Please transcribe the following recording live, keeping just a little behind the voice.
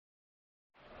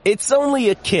It's only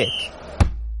a kick,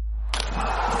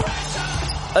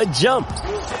 a jump,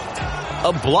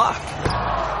 a block.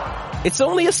 It's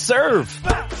only a serve.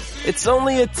 It's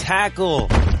only a tackle,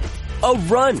 a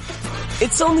run.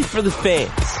 It's only for the fans.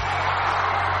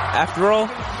 After all,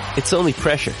 it's only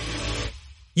pressure.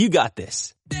 You got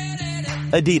this.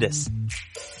 Adidas.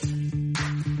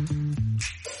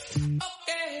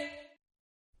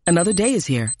 Another day is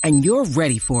here, and you're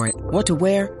ready for it. What to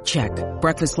wear? Check.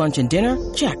 Breakfast, lunch, and dinner?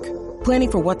 Check.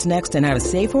 Planning for what's next and how to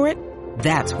save for it?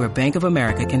 That's where Bank of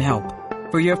America can help.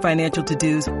 For your financial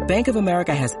to-dos, Bank of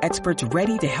America has experts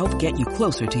ready to help get you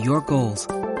closer to your goals.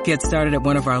 Get started at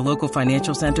one of our local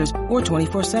financial centers or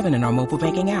 24/7 in our mobile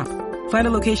banking app. Find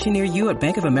a location near you at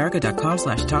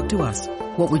bankofamerica.com/talktous.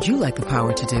 What would you like the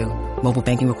power to do? Mobile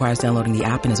banking requires downloading the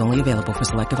app and is only available for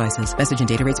select devices. Message and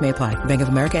data rates may apply. Bank of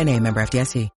America N.A., member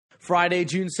FDIC. Friday,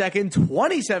 June 2nd,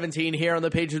 2017 here on the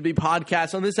Patriots Beat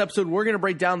podcast. On this episode, we're going to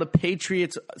break down the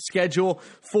Patriots schedule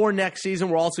for next season.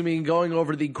 We're also going to be going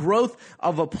over the growth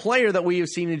of a player that we have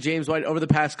seen in James White over the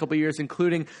past couple of years,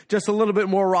 including just a little bit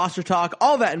more roster talk,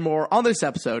 all that and more on this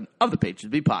episode of the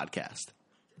Patriots Beat podcast.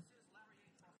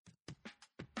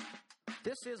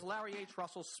 This is Larry H.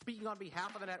 Russell speaking on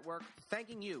behalf of the network,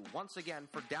 thanking you once again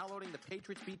for downloading the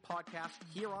Patriots Beat podcast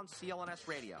here on CLNS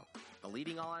Radio, the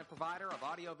leading online provider of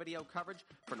audio-video coverage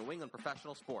for New England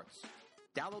professional sports.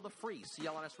 Download the free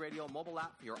CLNS Radio mobile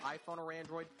app for your iPhone or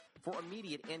Android for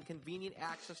immediate and convenient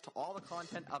access to all the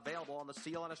content available on the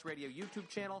CLNS Radio YouTube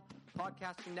channel,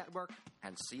 podcasting network,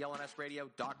 and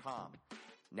clnsradio.com.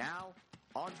 Now,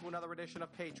 on to another edition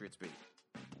of Patriots Beat.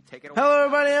 Take it away. Hello,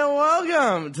 everybody, and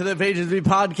welcome to the Patriots Beat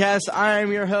podcast. I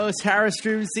am your host, Harris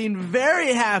Strubenstein.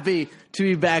 Very happy to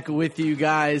be back with you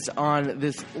guys on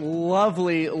this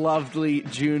lovely, lovely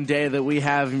June day that we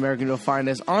have. You'll find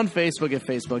us on Facebook at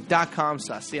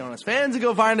facebook.com/CLNS fans, and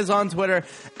go find us on Twitter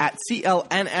at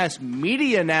CLNS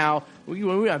Media now. We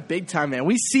got big time, man.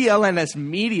 We CLNS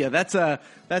Media. That's a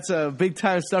big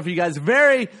time stuff for you guys.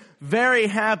 Very, very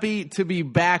happy to be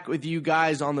back with you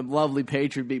guys on the lovely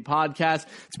Patriot Beat podcast.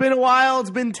 It's been a while.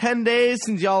 It's been 10 days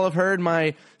since y'all have heard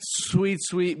my sweet,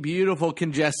 sweet, beautiful,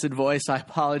 congested voice. I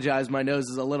apologize. My nose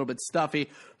is a little bit stuffy,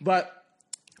 but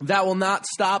that will not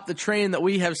stop the train that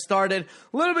we have started.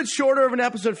 A little bit shorter of an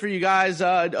episode for you guys.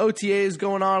 OTA is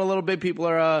going on a little bit. People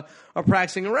are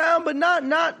practicing around, but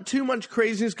not too much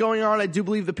craziness going on. I do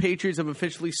believe the Patriots have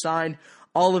officially signed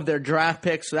all of their draft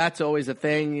picks, so that's always a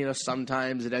thing. You know,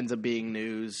 sometimes it ends up being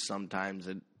news, sometimes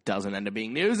it doesn't end up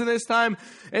being news, and this time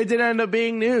it did end up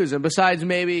being news. And besides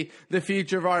maybe the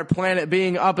future of our planet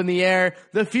being up in the air,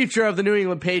 the future of the New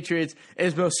England Patriots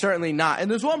is most certainly not. And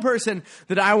there's one person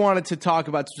that I wanted to talk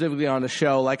about specifically on the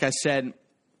show, like I said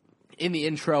in the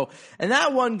intro, and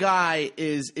that one guy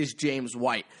is James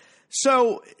White.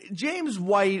 So James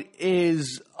White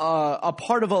is a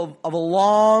part of a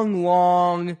long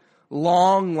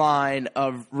line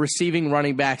of receiving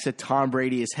running backs that Tom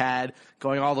Brady has had,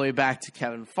 going all the way back to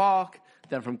Kevin Falk,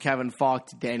 then from Kevin Falk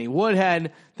to Danny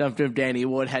Woodhead, then from Danny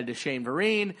Woodhead to Shane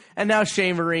Vereen, and now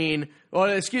Shane Vereen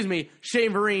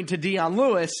to Dion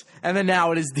Lewis, and then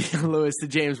now it is Dion Lewis to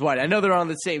James White. I know they're on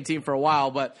the same team for a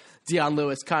while, but Dion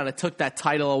Lewis kind of took that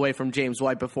title away from James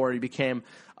White before he became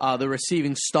the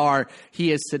receiving star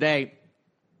he is today.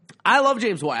 I love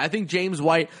James White. I think James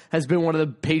White has been one of the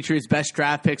Patriots' best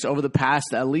draft picks over the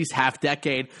past at least half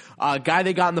decade. A guy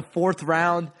they got in the fourth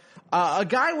round. A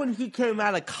guy when he came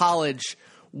out of college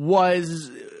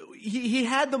he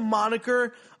had the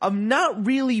moniker of not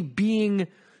really being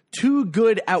too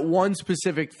good at one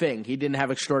specific thing. He didn't have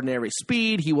extraordinary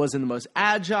speed. He wasn't the most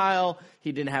agile.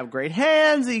 He didn't have great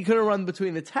hands. He couldn't run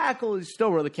between the tackles. He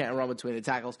still really can't run between the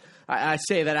tackles. I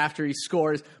say that after he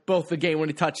scores both the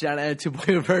game-winning touchdown and a two-point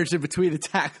conversion between the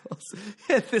tackles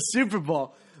at the Super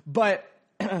Bowl. But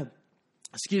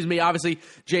obviously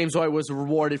James White was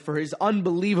rewarded for his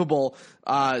unbelievable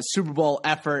Super Bowl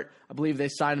effort. I believe they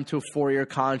signed him to a 4-year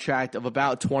contract of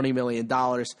about $20 million,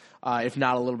 if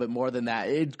not a little bit more than that.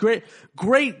 It's great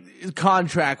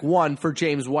contract, one, for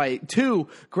James White. Two,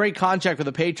 great contract for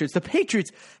the Patriots. The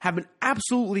Patriots have been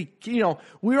absolutely,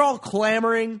 we're all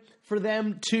clamoring for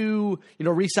them to,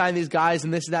 re-sign these guys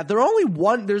and this and that.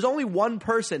 There's only one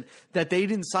person that they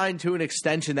didn't sign to an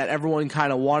extension that everyone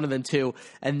kind of wanted them to,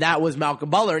 and that was Malcolm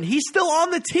Butler, and he's still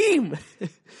on the team.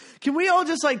 Can we all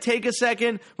just take a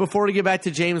second before we get back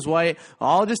to James White?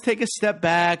 I'll just take a step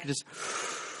back, just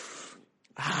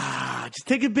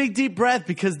take a big deep breath,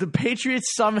 because the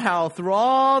Patriots somehow, through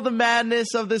all the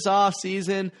madness of this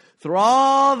offseason, through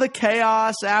all the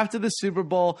chaos after the Super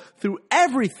Bowl, through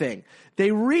everything, they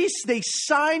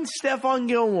signed Stephon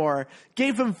Gilmore,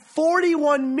 gave him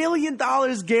 $41 million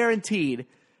guaranteed,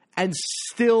 and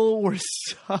still were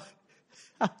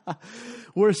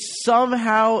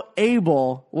somehow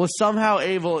able,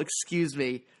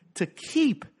 to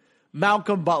keep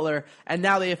Malcolm Butler, and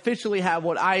now they officially have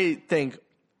what I think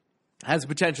has the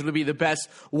potential to be the best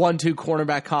 1-2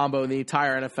 cornerback combo in the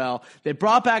entire NFL. They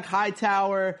brought back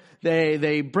Hightower.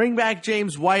 They bring back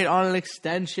James White on an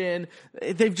extension.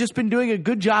 They've just been doing a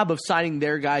good job of signing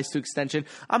their guys to extension.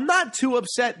 I'm not too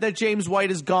upset that James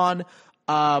White is gone.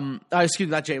 Not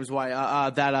James White.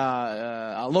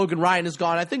 Logan Ryan is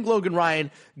gone. I think Logan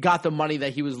Ryan got the money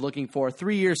that he was looking for.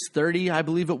 3 years, 30, I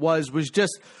believe it was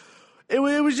just. It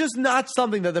was just not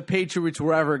something that the Patriots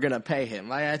were ever going to pay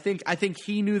him. I think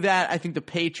he knew that. I think the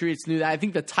Patriots knew that. I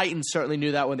think the Titans certainly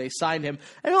knew that when they signed him.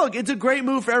 And look, it's a great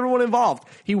move for everyone involved.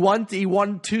 He won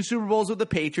 2 Super Bowls with the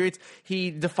Patriots.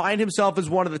 He defined himself as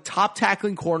one of the top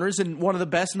tackling corners and one of the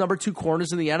best number 2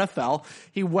 corners in the NFL.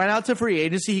 He went out to free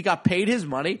agency. He got paid his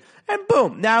money, and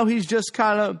boom, now he's just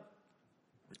kind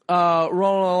of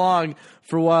rolling along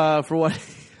for what.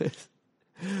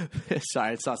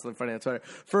 Sorry, it's not something funny on Twitter.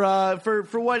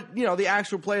 For what, the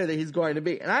actual player that he's going to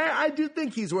be. And I do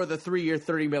think he's worth a 3-year,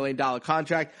 $30 million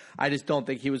contract. I just don't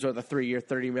think he was worth a 3-year,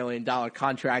 $30 million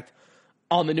contract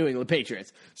on the New England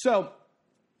Patriots. So,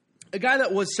 a guy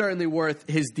that was certainly worth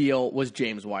his deal was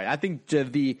James White. I think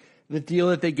the deal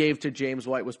that they gave to James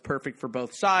White was perfect for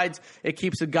both sides. It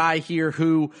keeps a guy here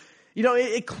who,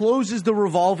 it closes the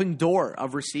revolving door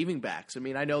of receiving backs. I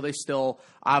mean, I know they still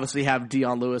obviously have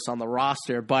Dion Lewis on the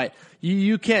roster, but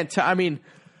you can't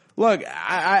look,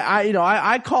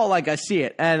 I call it like I see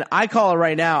it, and I call it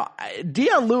right now.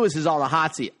 Dion Lewis is on the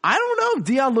hot seat. I don't know if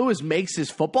Dion Lewis makes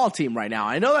his football team right now.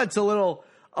 I know that's a little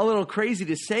crazy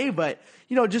to say, but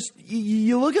just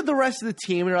you look at the rest of the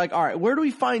team and you're like, all right, where do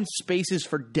we find spaces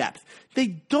for depth? They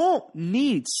don't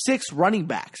need 6 running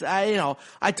backs. I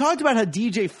talked about how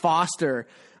DJ Foster,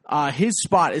 his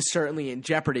spot is certainly in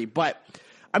jeopardy, but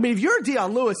I mean, if you're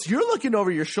Dion Lewis, you're looking over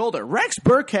your shoulder. Rex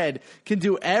Burkhead can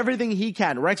do everything he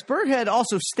can. Rex Burkhead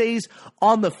also stays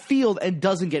on the field and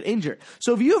doesn't get injured.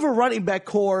 So if you have a running back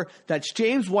core that's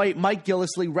James White, Mike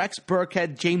Gillislee, Rex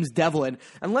Burkhead, James Devlin,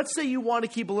 and let's say you want to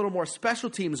keep a little more special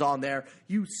teams on there,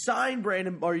 you sign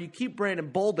you keep Brandon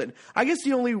Bolden. I guess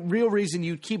the only real reason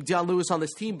you'd keep Dion Lewis on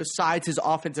this team besides his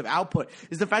offensive output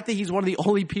is the fact that he's one of the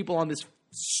only people on this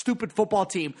stupid football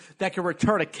team that can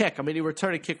return a kick. I mean, he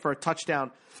returned a kick for a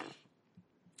touchdown,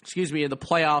 in the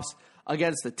playoffs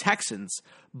against the Texans.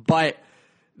 But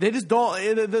they just don't,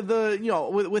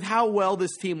 with how well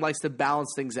this team likes to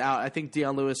balance things out, I think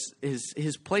Dion Lewis,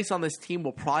 his place on this team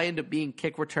will probably end up being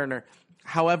kick returner.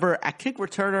 However, at kick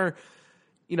returner,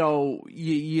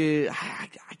 I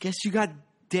guess you got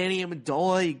Danny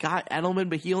Amendola, you got Edelman,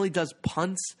 but he only does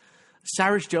punts.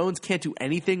 Cyrus Jones can't do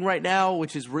anything right now,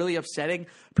 which is really upsetting.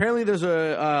 Apparently there's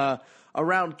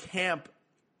around camp,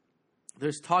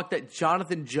 there's talk that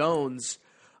Jonathan Jones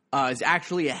is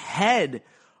actually ahead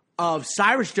of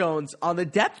Cyrus Jones on the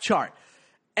depth chart.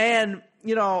 And,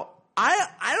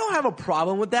 I don't have a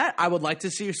problem with that. I would like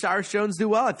to see Cyrus Jones do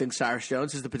well. I think Cyrus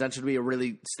Jones has the potential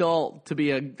to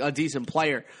be a decent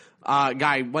player.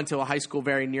 Guy went to a high school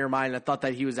very near mine. I thought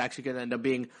that he was actually going to end up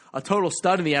being a total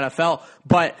stud in the NFL.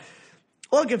 But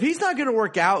look, if he's not going to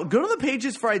work out, go to the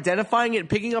pages for identifying it and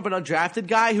picking up an undrafted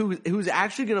guy who's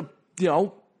actually going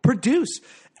to, produce.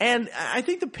 And I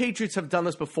think the Patriots have done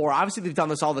this before. Obviously, they've done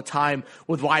this all the time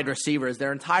with wide receivers.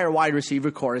 Their entire wide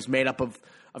receiver core is made up of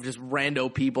just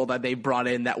rando people that they brought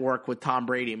in that work with Tom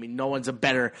Brady. I mean, no one's a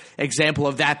better example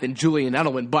of that than Julian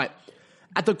Edelman. But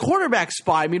at the quarterback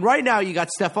spot, I mean, right now you got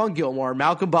Stephon Gilmore,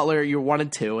 Malcolm Butler, you're 1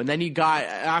 and 2, and then you got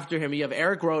after him you have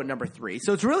Eric Rowe at number 3.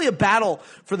 So it's really a battle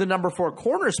for the number 4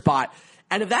 corner spot.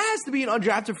 And if that has to be an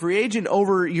undrafted free agent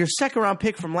over your second round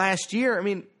pick from last year, I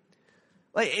mean,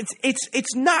 like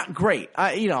it's not great.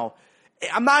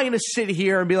 I'm not going to sit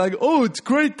here and be like, oh, it's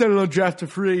great that an undrafted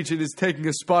free agent is taking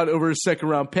a spot over a second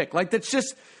round pick. Like that's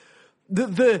just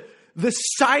the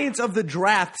science of the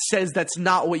draft says that's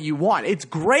not what you want. It's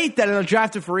great that an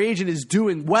undrafted free agent is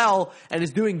doing well and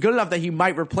is doing good enough that he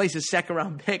might replace his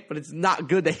second-round pick, but it's not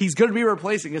good that he's going to be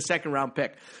replacing a second-round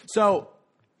pick. So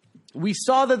we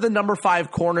saw that the number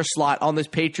 5 corner slot on this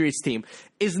Patriots team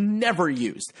is never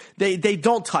used. They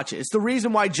don't touch it. It's the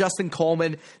reason why Justin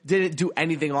Coleman didn't do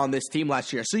anything on this team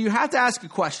last year. So you have to ask a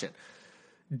question.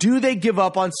 Do they give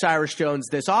up on Cyrus Jones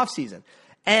this offseason?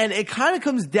 And it kind of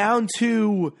comes down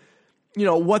to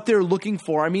what they're looking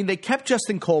for. I mean, they kept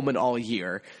Justin Coleman all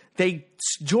year.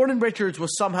 Jordan Richards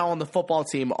was somehow on the football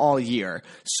team all year.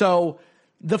 So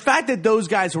the fact that those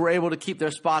guys were able to keep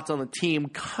their spots on the team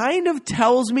kind of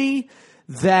tells me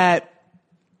that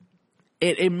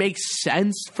it makes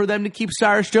sense for them to keep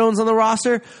Cyrus Jones on the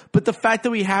roster. But the fact that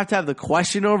we have to have the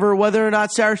question over whether or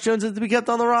not Cyrus Jones is to be kept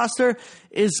on the roster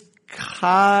is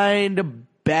kind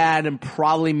of bad and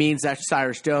probably means that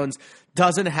Cyrus Jones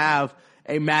doesn't have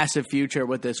a massive future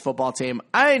with this football team.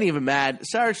 I ain't even mad.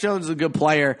 Cyrus Jones is a good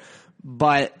player,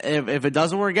 but if it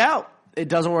doesn't work out, it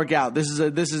doesn't work out. This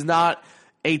is not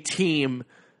a team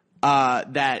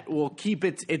that will keep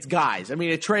its guys. I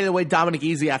mean, it traded away Dominic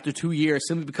Easley after 2 years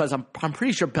simply because I'm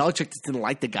pretty sure Belichick just didn't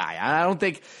like the guy. I don't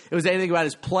think it was anything about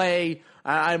his play.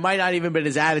 It might not even been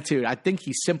his attitude. I think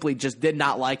he simply just did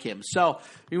not like him. So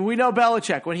we know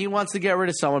Belichick, when he wants to get rid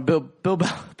of someone, Bill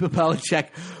Belichick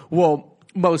will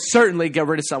most certainly get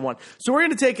rid of someone. So we're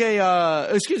going to take we're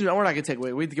not going to take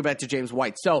away. We have to get back to James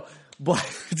White.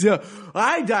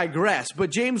 I digress.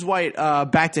 But James White,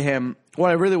 back to him, what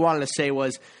I really wanted to say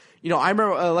was, I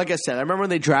remember, like I said, I remember when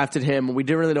they drafted him, and we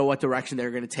didn't really know what direction they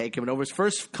were going to take him. And over his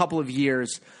first couple of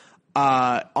years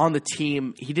on the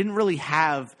team, he didn't really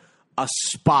have a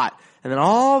spot. And then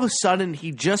all of a sudden,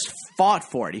 he just fought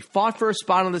for it. He fought for a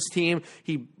spot on this team.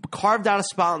 He carved out a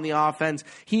spot on the offense.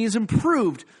 He's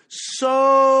improved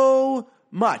so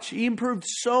much. He improved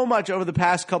so much over the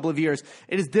past couple of years.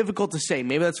 It is difficult to say.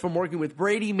 Maybe that's from working with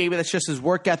Brady. Maybe that's just his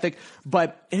work ethic.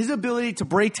 But his ability to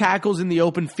break tackles in the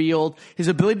open field, his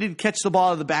ability to catch the ball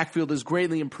out of the backfield is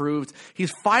greatly improved.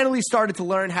 He's finally started to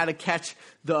learn how to catch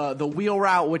the wheel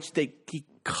route, which he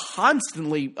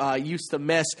constantly used to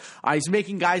miss. He's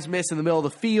making guys miss in the middle of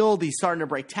the field. He's starting to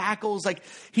break tackles.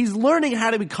 He's learning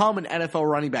how to become an NFL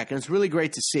running back, and it's really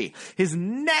great to see. His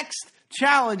next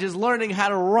challenge is learning how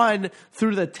to run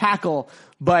through the tackle,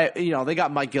 but they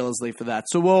got Mike Gillislee for that.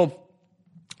 So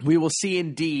we will see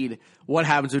indeed what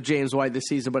happens with James White this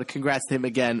season, but congrats to him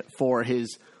again for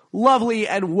his lovely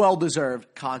and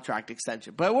well-deserved contract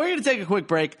extension. But we're going to take a quick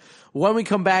break. When we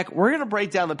come back, we're going to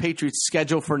break down the Patriots'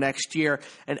 schedule for next year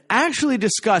and actually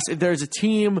discuss if there's a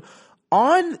team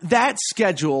on that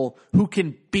schedule who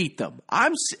can beat them.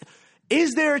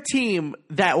 Is there a team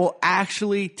that will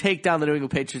actually take down the New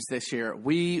England Patriots this year?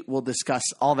 We will discuss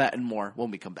all that and more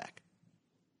when we come back.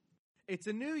 It's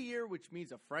a new year, which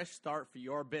means a fresh start for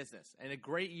your business. And a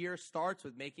great year starts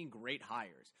with making great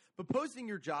hires. But posting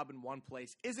your job in one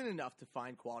place isn't enough to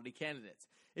find quality candidates.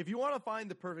 If you want to find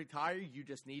the perfect hire, you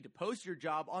just need to post your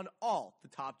job on all the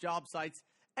top job sites.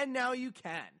 And now you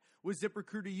can. With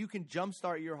ZipRecruiter, you can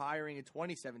jumpstart your hiring in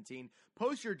 2017.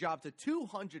 Post your job to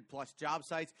 200-plus job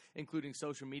sites, including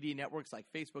social media networks like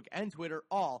Facebook and Twitter,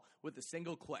 all with a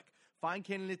single click. Find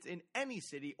candidates in any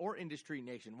city or industry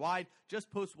nationwide. Just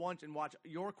post once and watch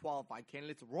your qualified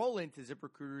candidates roll into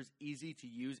ZipRecruiter's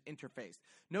easy-to-use interface.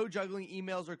 No juggling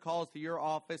emails or calls to your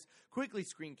office. Quickly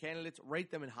screen candidates,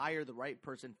 rate them, and hire the right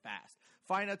person fast.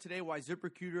 Find out today why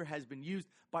ZipRecruiter has been used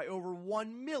by over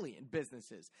 1 million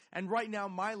businesses. And right now,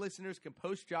 my listeners can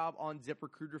post job on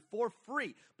ZipRecruiter for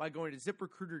free by going to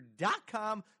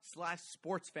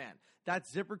ZipRecruiter.com/sportsfan.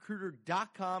 That's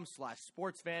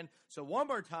ZipRecruiter.com/sportsfan. So one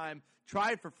more time,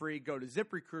 try it for free. Go to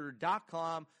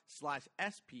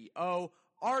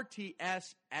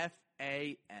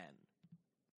ZipRecruiter.com/SPORTSFAN.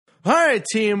 All right,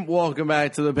 team, welcome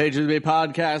back to the Patriots Beat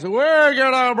podcast. We're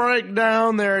going to break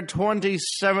down their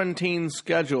 2017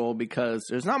 schedule because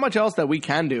there's not much else that we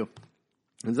can do.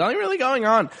 There's nothing really going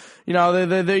on.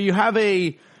 You have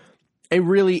a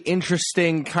really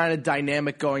interesting kind of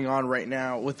dynamic going on right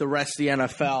now with the rest of the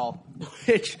NFL,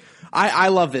 which I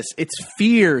love this. It's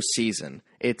fear season.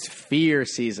 It's fear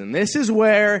season. This is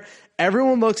where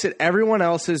everyone looks at everyone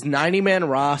else's 90-man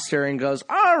roster and goes,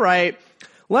 all right,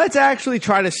 let's actually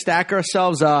try to stack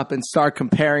ourselves up and start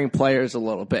comparing players a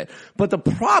little bit. But the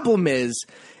problem is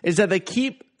that they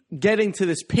keep getting to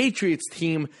this Patriots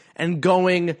team and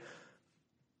going,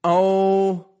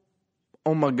 oh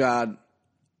my God,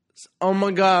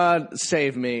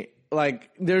 save me.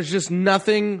 There's just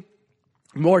nothing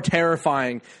more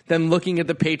terrifying than looking at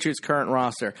the Patriots' current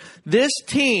roster. This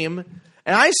team,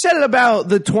 and I said it about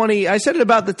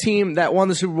the team that won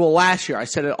the Super Bowl last year. I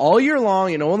said it all year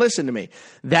long, and no one listened to me.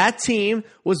 That team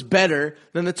was better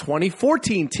than the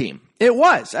 2014 team. It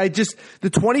was. The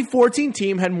 2014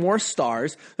 team had more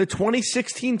stars. The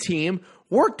 2016 team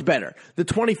worked better. The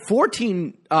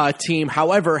 2014 team,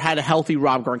 however, had a healthy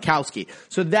Rob Gronkowski.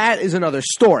 So that is another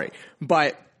story.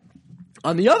 But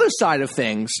on the other side of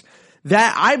things,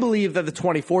 That I believe that the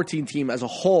 2014 team as a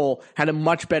whole had a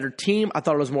much better team. I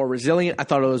thought it was more resilient. I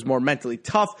thought it was more mentally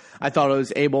tough. I thought it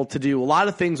was able to do a lot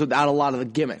of things without a lot of the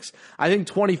gimmicks. I think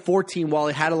 2014, while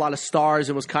it had a lot of stars,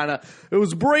 it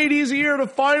was Brady's year to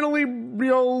finally,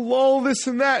 lull this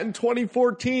and that in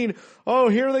 2014. Oh,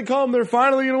 here they come. They're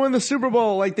finally going to win the Super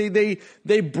Bowl. Like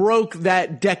they broke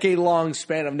that decade-long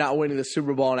span of not winning the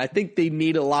Super Bowl, and I think they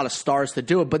need a lot of stars to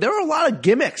do it. But there were a lot of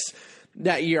gimmicks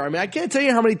that year. I mean, I can't tell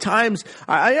you how many times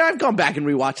I've gone back and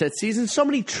rewatched that season. So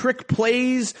many trick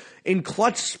plays in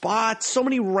clutch spots, so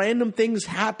many random things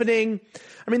happening.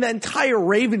 I mean, that entire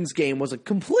Ravens game was a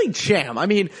complete sham. I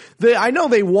mean, I know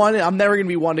they won. I'm never going to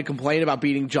be one to complain about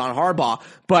beating John Harbaugh,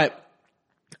 but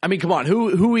I mean, come on,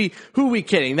 who we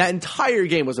kidding? That entire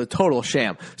game was a total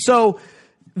sham. So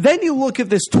then you look at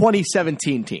this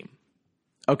 2017 team,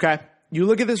 okay? You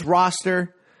look at this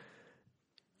roster.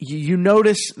 You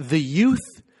notice the youth,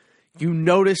 you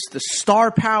notice the star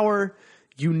power,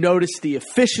 you notice the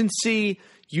efficiency,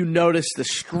 you notice the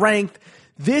strength.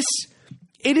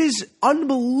 It is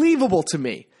unbelievable to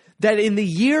me that in the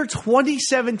year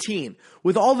 2017,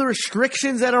 with all the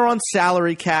restrictions that are on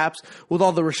salary caps, with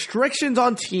all the restrictions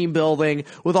on team building,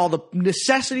 with all the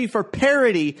necessity for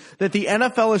parity that the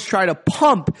NFL is trying to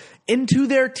pump into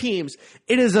their teams,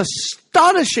 it is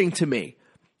astonishing to me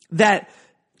that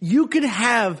you can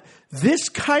have this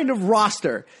kind of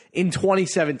roster in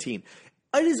 2017.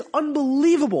 It is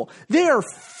unbelievable. They are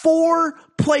 4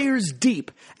 players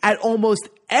deep at almost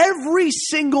every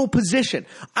single position.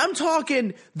 I'm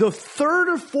talking the third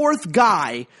or fourth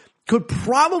guy could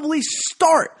probably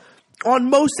start on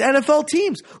most NFL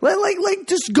teams. Like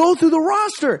just go through the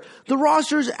roster. The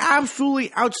roster is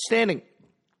absolutely outstanding.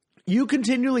 You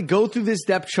continually go through this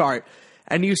depth chart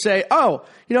and you say, if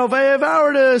I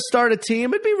were to start a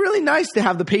team, it'd be really nice to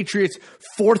have the Patriots'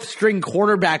 4th string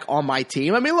cornerback on my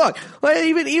team. I mean, look,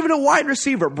 even a wide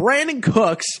receiver, Brandon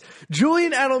Cooks,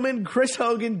 Julian Edelman, Chris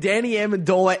Hogan, Danny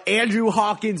Amendola, Andrew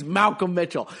Hawkins, Malcolm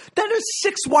Mitchell. That is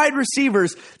 6 wide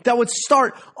receivers that would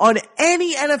start on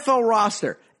any NFL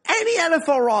roster. Any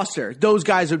NFL roster, those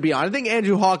guys would be on. I think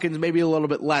Andrew Hawkins maybe a little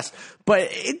bit less, but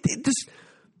it just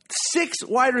 6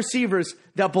 wide receivers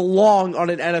that belong on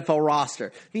an NFL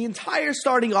roster. The entire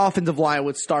starting offensive line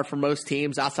would start for most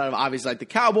teams outside of obviously like the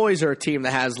Cowboys or a team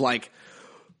that has a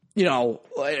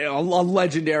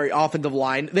legendary offensive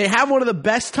line. They have one of the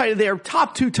best their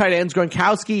top 2 tight ends,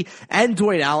 Gronkowski and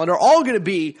Dwayne Allen, are all going to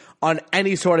be on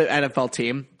any sort of NFL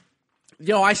team.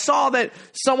 I saw that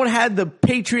someone had the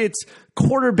Patriots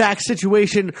quarterback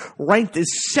situation ranked as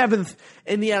 7th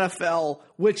in the NFL,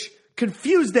 which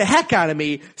confused the heck out of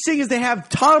me, seeing as they have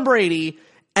Tom Brady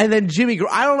and then Jimmy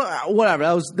I don't know, whatever.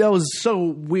 That was so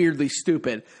weirdly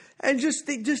stupid. And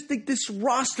they just think this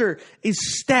roster is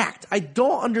stacked. I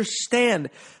don't understand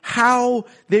how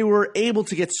they were able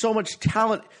to get so much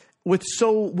talent with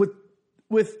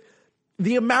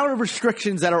the amount of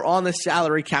restrictions that are on the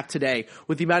salary cap today,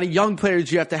 with the amount of young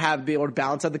players you have to be able to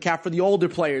balance out the cap for the older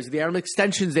players, the amount of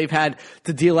extensions they've had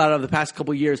to deal out of the past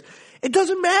couple of years. It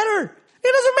doesn't matter.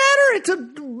 It doesn't matter. It's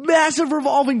a massive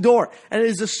revolving door. And it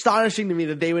is astonishing to me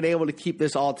that they've been able to keep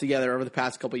this all together over the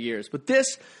past couple of years. But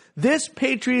this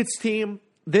Patriots team,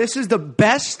 this is the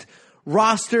best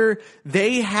roster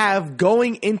they have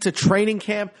going into training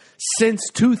camp since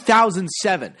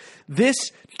 2007.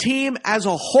 This team as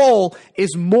a whole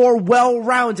is more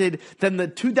well-rounded than the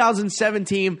 2007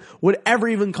 team would ever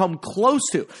even come close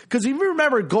to. Because if you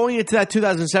remember going into that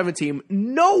 2007 team,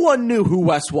 no one knew who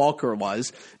Wes Welker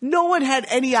was. No one had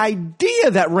any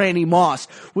idea that Randy Moss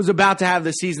was about to have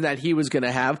the season that he was going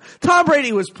to have. Tom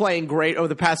Brady was playing great over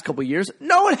the past couple of years.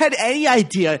 No one had any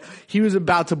idea he was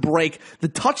about to break the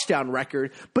touchdown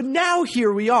record. But now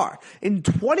here we are. In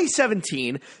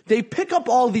 2017, they pick up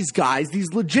all these guys,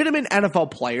 these legitimate NFL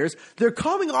players. They're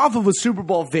coming off of a Super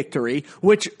Bowl victory,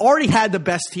 which already had the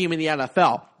best team in the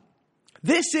NFL.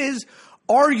 This is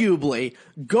arguably,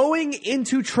 going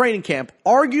into training camp,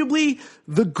 arguably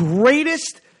the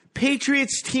greatest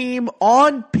Patriots team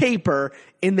on paper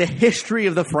in the history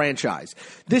of the franchise.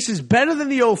 This is better than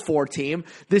the 04 team.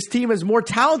 This team has more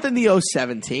talent than the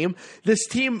 07 team. This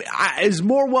team is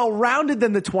more well-rounded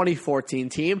than the 2014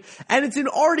 team, and it's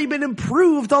already been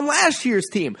improved on last year's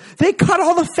team. They cut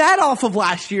all the fat off of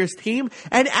last year's team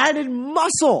and added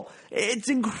muscle. It's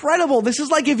incredible. This is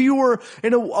like if you were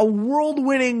in a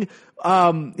world-winning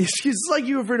it's like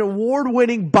you were an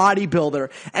award-winning bodybuilder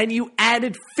and you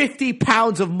added 50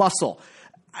 pounds of muscle.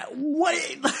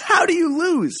 How do you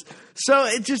lose? So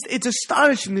it's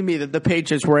astonishing to me that the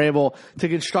Patriots were able to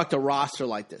construct a roster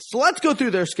like this. So let's go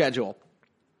through their schedule.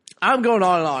 I'm going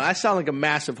on and on. I sound like a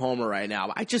massive homer right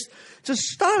now. It's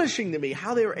astonishing to me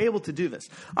how they were able to do this.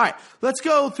 All right, let's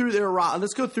go through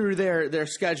their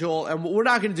schedule, and we're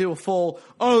not going to do a full,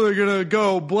 they're going to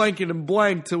go blank and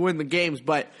blank to win the games,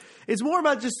 but it's more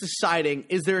about just deciding,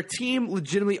 is there a team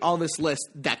legitimately on this list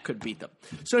that could beat them?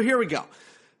 So here we go.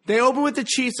 They open with the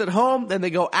Chiefs at home, then they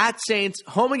go at Saints,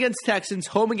 home against Texans,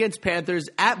 home against Panthers,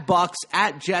 at Bucks,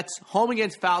 at Jets, home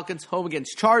against Falcons, home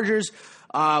against Chargers.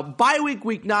 Bye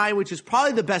week 9, which is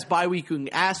probably the best bye week you can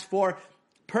ask for.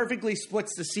 Perfectly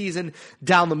splits the season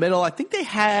down the middle. I think they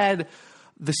had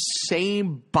the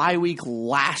same bye week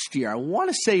last year. I want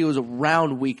to say it was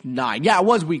around week 9. Yeah, it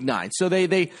was week 9. So they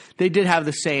did have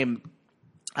the same.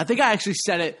 I think I actually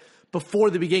said it before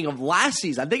the beginning of last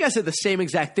season. I think I said the same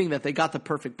exact thing, that they got the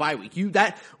perfect bye week. You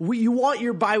want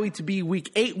your bye week to be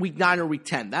week 8, week 9, or week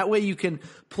 10. That way you can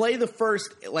play the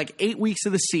first 8 weeks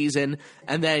of the season,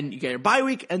 and then you get your bye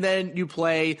week, and then you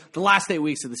play the last 8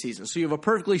 weeks of the season. So you have a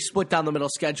perfectly split down the middle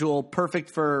schedule,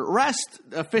 perfect for rest,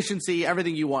 efficiency,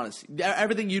 everything you want to see,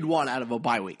 everything you'd want out of a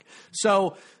bye week.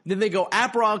 So then they go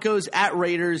at Broncos, at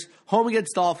Raiders, home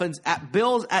against Dolphins, at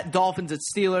Bills, at Dolphins, at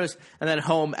Steelers, and then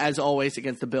home, as always,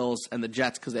 against the Bills and the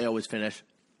Jets, because they always finish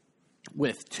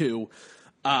with 2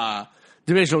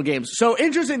 divisional games. So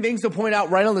interesting things to point out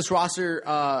right on this roster,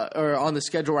 or on the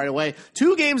schedule right away.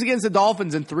 2 games against the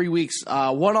Dolphins in 3 weeks.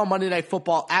 One on Monday Night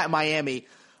Football at Miami.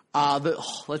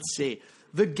 Let's see.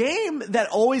 The game that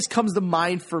always comes to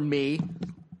mind for me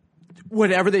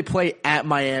whenever they play at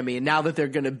Miami, and now that they're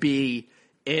going to be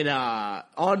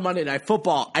on Monday Night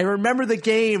Football, I remember the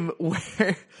game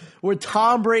where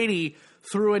Tom Brady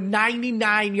threw a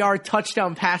 99-yard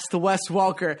touchdown pass to Wes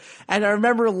Welker, and I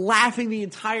remember laughing the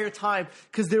entire time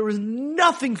because there was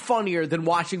nothing funnier than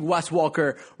watching Wes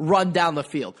Welker run down the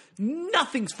field.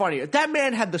 Nothing's funnier. That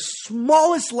man had the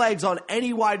smallest legs on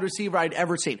any wide receiver I'd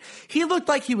ever seen. He looked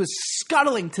like he was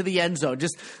scuttling to the end zone.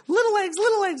 Just little legs,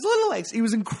 little legs, little legs. He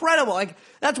was incredible.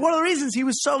 That's one of the reasons he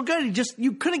was so good.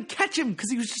 You couldn't catch him because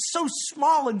he was just so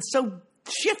small and so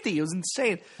shifty. It was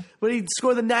insane. But he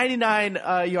scored the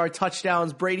 99-yard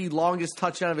touchdowns. Brady, longest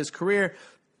touchdown of his career.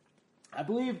 I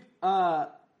believe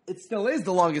it still is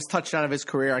the longest touchdown of his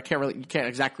career. You can't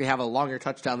exactly have a longer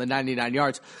touchdown than 99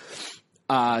 yards,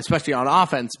 especially on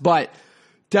offense. But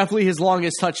definitely his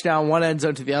longest touchdown, one end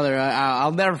zone to the other.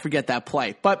 I'll never forget that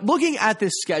play. But looking at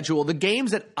this schedule, the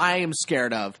games that I am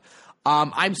scared of,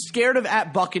 I'm scared of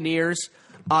at Buccaneers,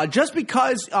 just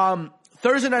because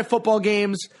Thursday Night Football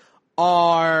games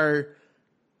are,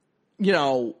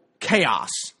 chaos,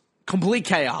 complete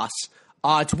chaos.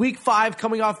 It's week 5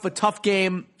 coming off a tough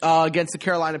game against the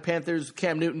Carolina Panthers.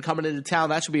 Cam Newton coming into town.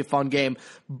 That should be a fun game.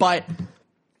 But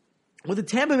with the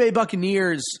Tampa Bay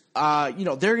Buccaneers, they're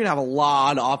going to have a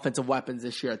lot of offensive weapons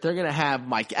this year. They're going to have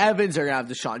Mike Evans. They're going to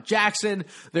have Deshaun Jackson.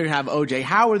 They're going to have O.J.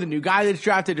 Howard, the new guy that's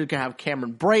drafted. They're going to have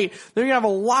Cameron Brate. They're going to have a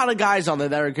lot of guys on there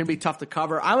that are going to be tough to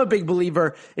cover. I'm a big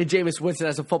believer in Jameis Winston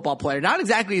as a football player. Not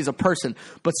exactly as a person,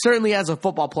 but certainly as a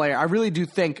football player. I really do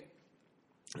think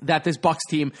that this Bucs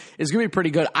team is going to be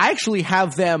pretty good. I actually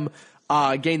have them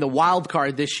gain the wild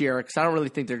card this year because I don't really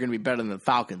think they're going to be better than the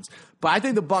Falcons. But I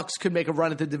think the Bucs could make a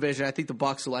run at the division. I think the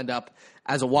Bucs will end up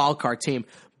as a wild card team.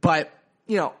 But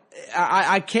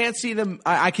I can't see them.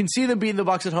 I can see them beating the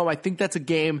Bucs at home. I think that's a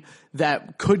game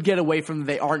that could get away from them.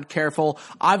 They aren't careful.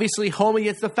 Obviously, home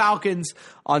against the Falcons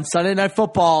on Sunday Night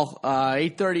Football,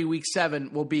 8:30, Week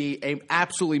 7 will be an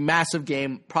absolutely massive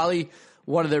game. Probably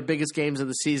one of their biggest games of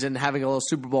the season, having a little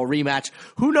Super Bowl rematch.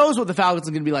 Who knows what the Falcons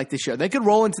are going to be like this year? They could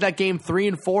roll into that game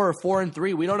 3-4 or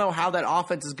 4-3. We don't know how that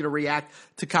offense is going to react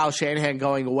to Kyle Shanahan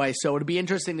going away. So it'll be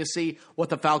interesting to see what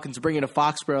the Falcons bring into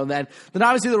Foxborough. And then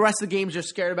obviously the rest of the games you're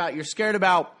scared about. You're scared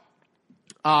about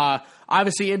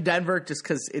obviously in Denver, just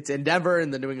because it's in Denver,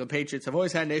 and the New England Patriots have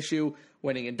always had an issue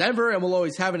winning in Denver, and will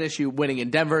always have an issue winning in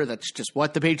Denver. That's just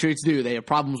what the Patriots do. They have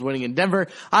problems winning in Denver.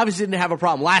 Obviously didn't have a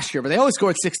problem last year, but they only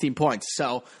scored 16 points.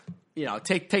 So,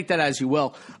 take that as you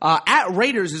will. At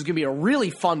Raiders is going to be a really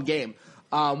fun game.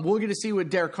 We're going to see what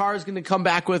Derek Carr is going to come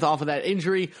back with off of that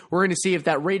injury. We're going to see if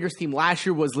that Raiders team last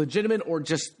year was legitimate or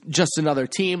just another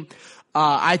team.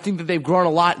 I think that they've grown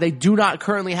a lot. They do not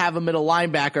currently have a middle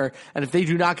linebacker, and if they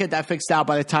do not get that fixed out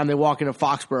by the time they walk into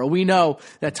Foxborough, we know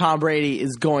that Tom Brady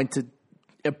is going to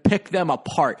pick them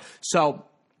apart. So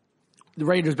the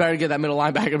Raiders better get that middle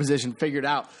linebacker position figured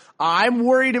out. I'm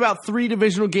worried about 3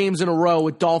 divisional games in a row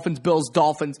with Dolphins, Bills,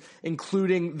 Dolphins,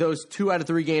 including those 2 out of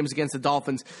 3 games against the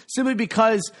Dolphins, simply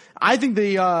because I think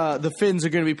the Finns are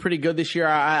going to be pretty good this year.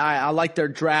 I like their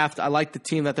draft. I like the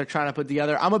team that they're trying to put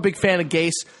together. I'm a big fan of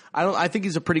Gase. I think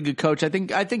he's a pretty good coach. I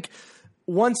think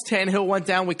once Tannehill went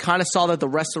down, we kind of saw that the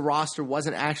rest of the roster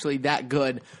wasn't actually that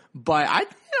good. But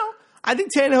I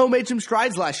think Tannehill made some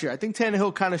strides last year. I think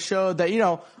Tannehill kind of showed that,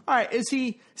 all right, is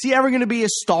he ever going to be a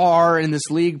star in this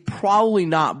league? Probably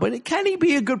not. But can he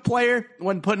be a good player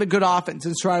when put in a good offense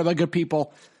and surrounded by good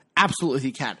people? Absolutely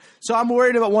he can. So I'm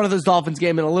worried about one of those Dolphins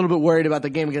game and a little bit worried about the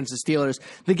game against the Steelers.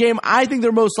 The game I think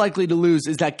they're most likely to lose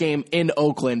is that game in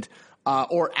Oakland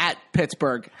or at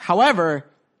Pittsburgh. However,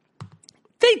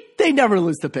 they never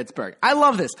lose to Pittsburgh. I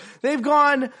love this. They've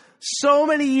gone so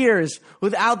many years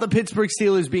without the Pittsburgh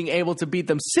Steelers being able to beat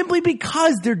them simply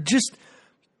because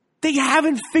they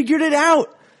haven't figured it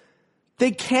out.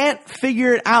 They can't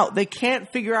figure it out. They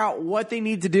can't figure out what they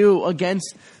need to do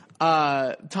against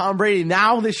Tom Brady.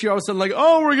 Now this year, all of a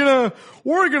sudden,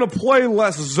 we're gonna play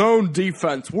less zone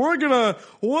defense.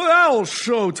 That'll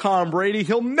show Tom Brady.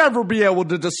 He'll never be able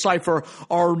to decipher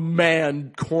our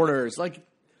man corners.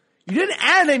 You didn't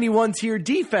add anyone to your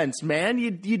defense, man.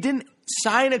 You didn't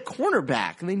sign a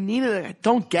cornerback, and they needed I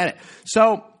don't get it.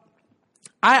 So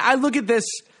I look at this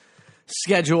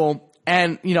schedule,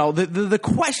 and the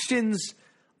questions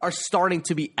are starting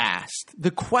to be asked.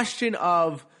 The question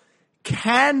of,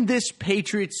 can this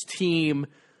Patriots team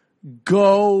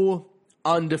go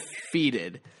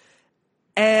undefeated?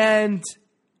 And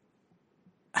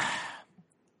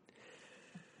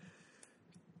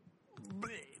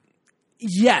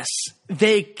yes,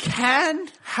 they can.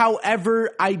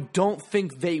 However, I don't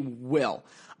think they will.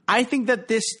 I think that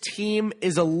this team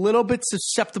is a little bit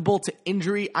susceptible to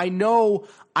injury. I know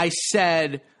I've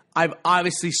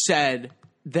obviously said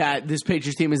that this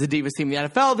Patriots team is the deepest team in the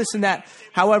NFL, this and that.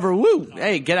 However,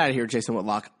 hey, get out of here, Jason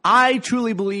Whitlock. I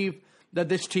truly believe that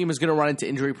this team is going to run into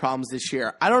injury problems this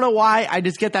year. I don't know why. I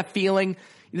just get that feeling.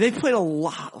 They've played a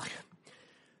lot.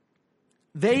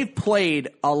 They've played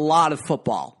a lot of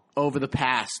football over the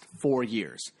past 4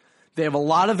 years. They have a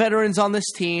lot of veterans on this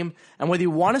team, and whether you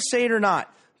want to say it or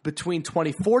not, between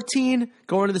 2014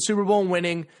 going to the Super Bowl and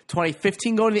winning,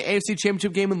 2015 going to the AFC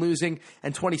Championship game and losing,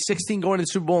 and 2016 going to the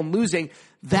Super Bowl and losing,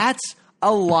 that's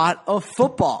a lot of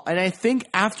football. And I think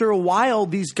after a while,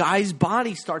 these guys'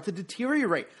 bodies start to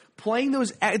deteriorate.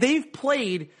 They've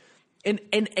played an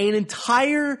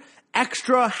entire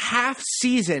extra half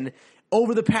season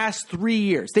over the past 3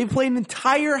 years. They've played an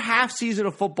entire half season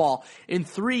of football in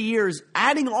 3 years,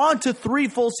 adding on to 3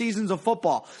 full seasons of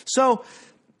football. So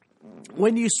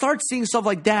when you start seeing stuff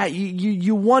like that,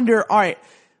 you wonder, all right,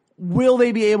 will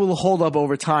they be able to hold up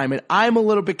over time? And I'm a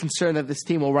little bit concerned that this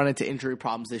team will run into injury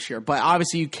problems this year. But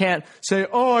obviously you can't say,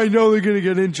 oh, I know they're going to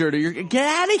get injured. Or get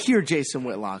out of here, Jason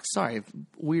Whitlock. Sorry,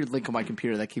 weird link on my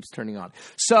computer that keeps turning on.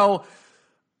 So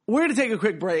we're going to take a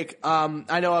quick break.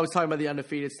 I know I was talking about the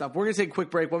undefeated stuff. We're going to take a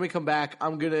quick break. When we come back,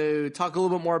 I'm going to talk a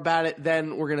little bit more about it.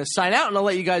 Then we're going to sign out, and I'll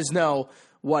let you guys know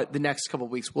what the next couple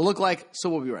of weeks will look like. So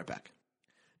we'll be right back.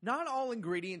 Not all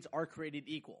ingredients are created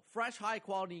equal. Fresh,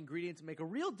 high-quality ingredients make a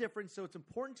real difference, so it's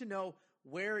important to know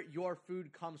where your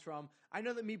food comes from. I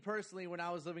know that me personally, when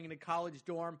I was living in a college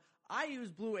dorm, I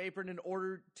used Blue Apron in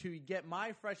order to get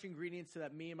my fresh ingredients so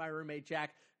that me and my roommate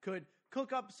Jack could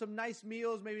cook up some nice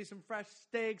meals, maybe some fresh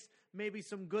steaks, maybe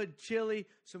some good chili,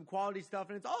 some quality stuff.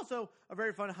 And it's also a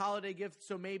very fun holiday gift,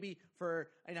 so maybe for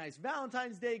a nice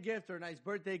Valentine's Day gift or a nice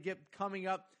birthday gift coming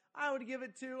up, I wouldn't give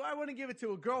it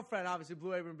to a girlfriend. Obviously,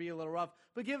 Blue Apron would be a little rough,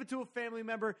 but give it to a family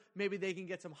member. Maybe they can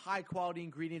get some high-quality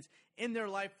ingredients in their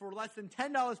life. For less than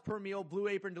 $10 per meal, Blue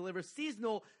Apron delivers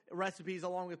seasonal recipes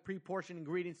along with pre-portioned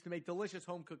ingredients to make delicious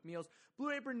home-cooked meals.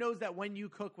 Blue Apron knows that when you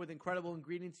cook with incredible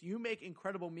ingredients, you make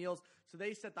incredible meals, so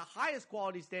they set the highest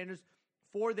quality standards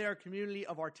for their community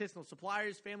of artisanal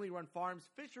suppliers, family-run farms,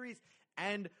 fisheries,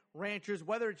 and ranchers.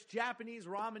 Whether it's Japanese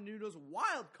ramen noodles,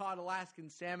 wild-caught Alaskan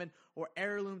salmon, or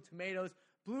heirloom tomatoes,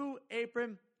 Blue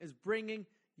Apron is bringing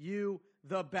you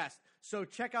the best. So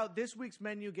check out this week's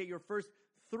menu. Get your first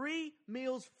 3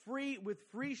 meals free with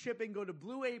free shipping. Go to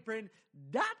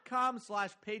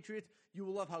blueapron.com/Patriots. You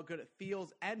will love how good it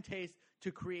feels and tastes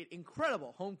to create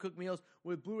incredible home-cooked meals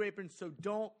with Blue Apron, so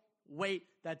don't wait.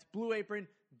 That's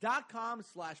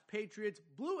blueapron.com/Patriots.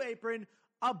 Blue Apron,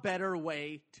 a better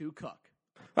way to cook.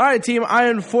 All right, team, I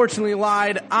unfortunately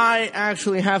lied. I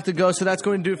actually have to go, so that's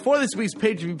going to do it for this week's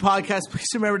Patriot View podcast. Please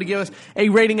remember to give us a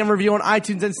rating and review on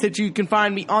iTunes and Stitcher. You can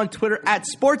find me on Twitter at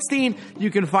Sportstein. You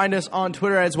can find us on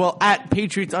Twitter as well at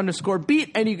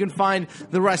Patriots_beat, and you can find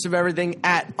the rest of everything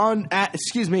at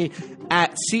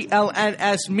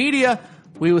CLNS Media.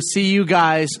 We will see you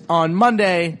guys on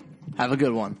Monday. Have a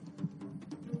good one.